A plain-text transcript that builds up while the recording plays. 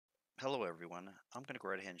Hello everyone. I'm going to go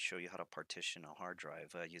right ahead and show you how to partition a hard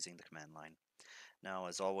drive using the command line. Now,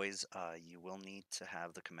 as always, you will need to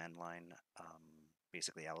have the command line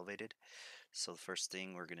basically elevated. So the first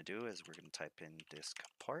thing we're going to do is we're going to type in disk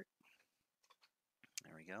part.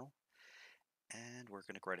 There we go. And we're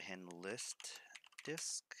going to go right ahead and list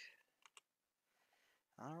disk.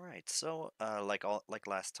 All right. So like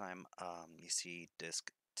last time, you see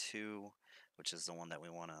disk 2, which is the one that we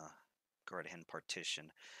want to go right ahead and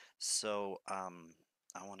partition. So I'm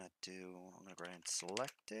going to go ahead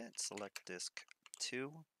and select disk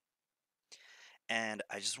 2, and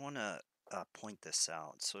I just want to point this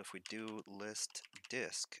out. So if we do list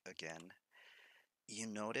disk again, you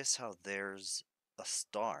notice how there's a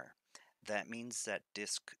star. That means that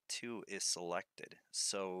disk 2 is selected.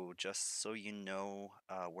 So just so you know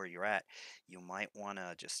where you're at, you might want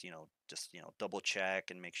to just double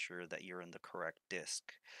check and make sure that you're in the correct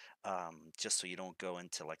disk. Just so you don't go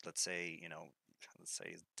into, like, let's say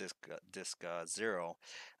disk 0.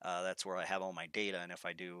 That's where I have all my data, and if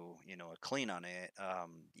I do a clean on it,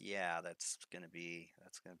 yeah, that's gonna be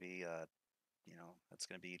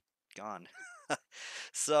gone.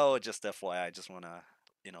 So just FYI, I just want to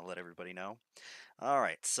let everybody know. All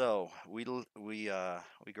right, so we go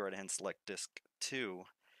right ahead and select disk 2.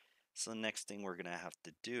 So the next thing we're gonna have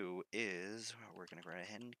to do is we're gonna go right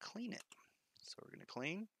ahead and clean it. So we're gonna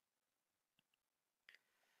clean,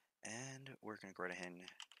 and we're gonna go right ahead and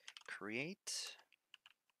create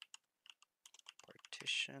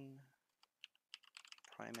partition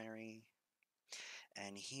primary,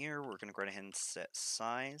 and here we're gonna go right ahead and set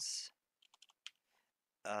size.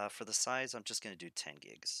 For the size, I'm just gonna do 10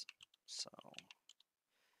 gigs. So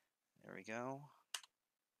there we go.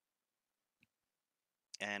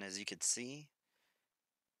 And as you can see,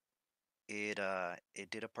 it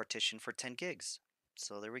did a partition for 10 gigs.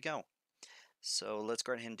 So there we go. So let's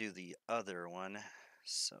go ahead and do the other one.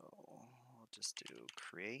 So we'll just do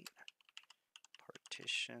create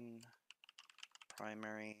partition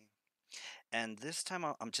primary. And this time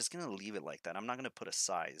I'm just going to leave it like that. I'm not going to put a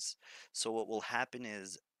size. So what will happen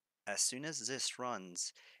is, as soon as this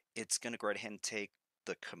runs, it's going to go ahead and take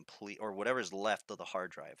the complete, or whatever's left of the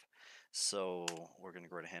hard drive. So we're going to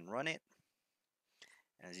go ahead and run it.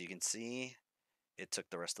 As you can see, it took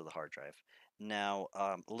the rest of the hard drive. Now,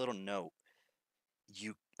 a little note: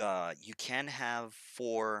 you can have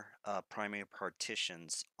 4 primary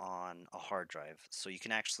partitions on a hard drive, so you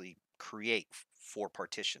can actually create 4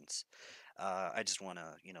 partitions. I just want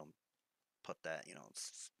to put that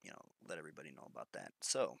let everybody know about that.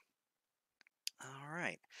 So all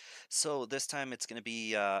right, so this time it's going to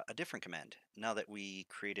be a different command. Now that we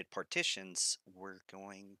created partitions, we're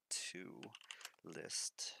going to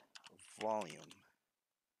list volume.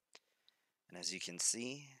 And as you can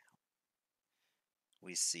see,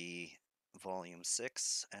 we see volume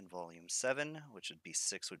 6 and volume 7, which would be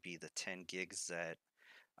 6 would be the 10 gigs that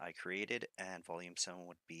I created, and volume 7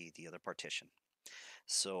 would be the other partition.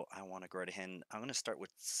 So I want to go right ahead and I'm going to start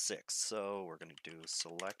with 6. So we're going to do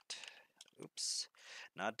select, oops,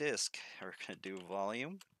 not disk, we're going to do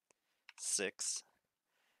volume 6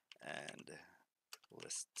 and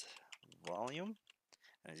list volume.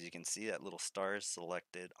 As you can see, that little star is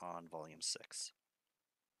selected on volume 6.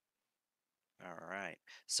 All right.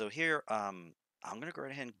 So here, I'm going to go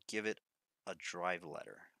right ahead and give it a drive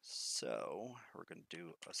letter. So we're going to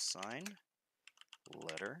do assign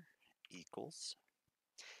letter equals,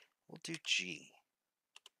 we'll do G.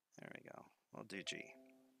 There we go. We'll do G.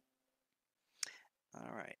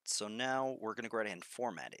 All right. So now we're going to go right ahead and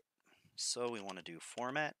format it. So we want to do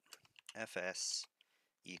format fs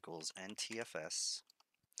equals ntfs.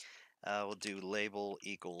 We'll do label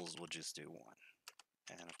equals, we'll just do 1.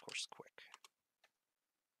 And of course, quick.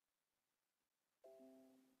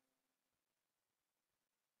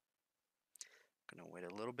 Gonna wait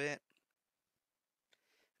a little bit.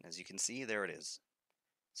 And as you can see, there it is.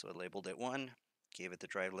 So it labeled it 1, gave it the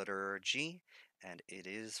drive letter G, and it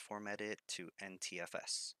is formatted to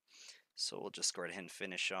NTFS. So we'll just go ahead and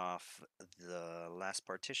finish off the last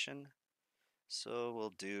partition. So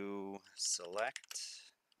we'll do select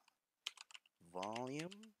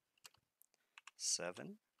volume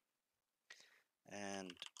 7,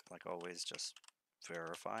 and like always, just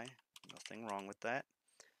verify, nothing wrong with that.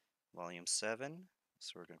 Volume 7,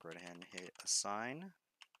 so we're going to go ahead and hit assign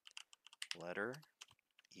letter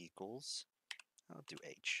equals, I'll do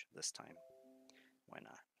H this time, why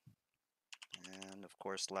not? And of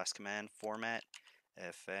course, last command, format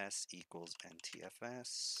fs equals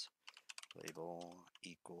ntfs, label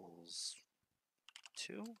equals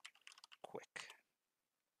 2, quick.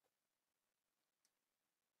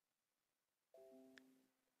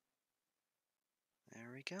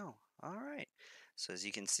 we go. All right. So as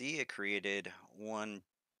you can see, it created one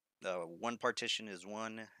partition is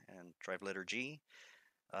 1 and drive letter G.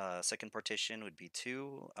 Second partition would be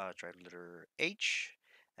 2, drive letter H.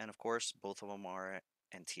 And of course, both of them are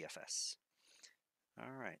NTFS.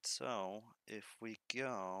 All right, so if we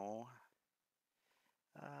go,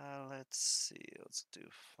 let's see, let's do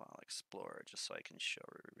File Explorer just so I can show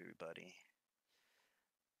everybody.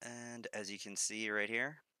 And as you can see right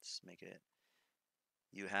here, just make it,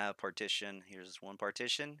 you have partition, here's one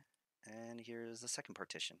partition, and here's the second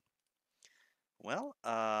partition. Well,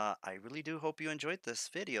 I really do hope you enjoyed this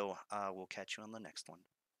video. We'll catch you on the next one.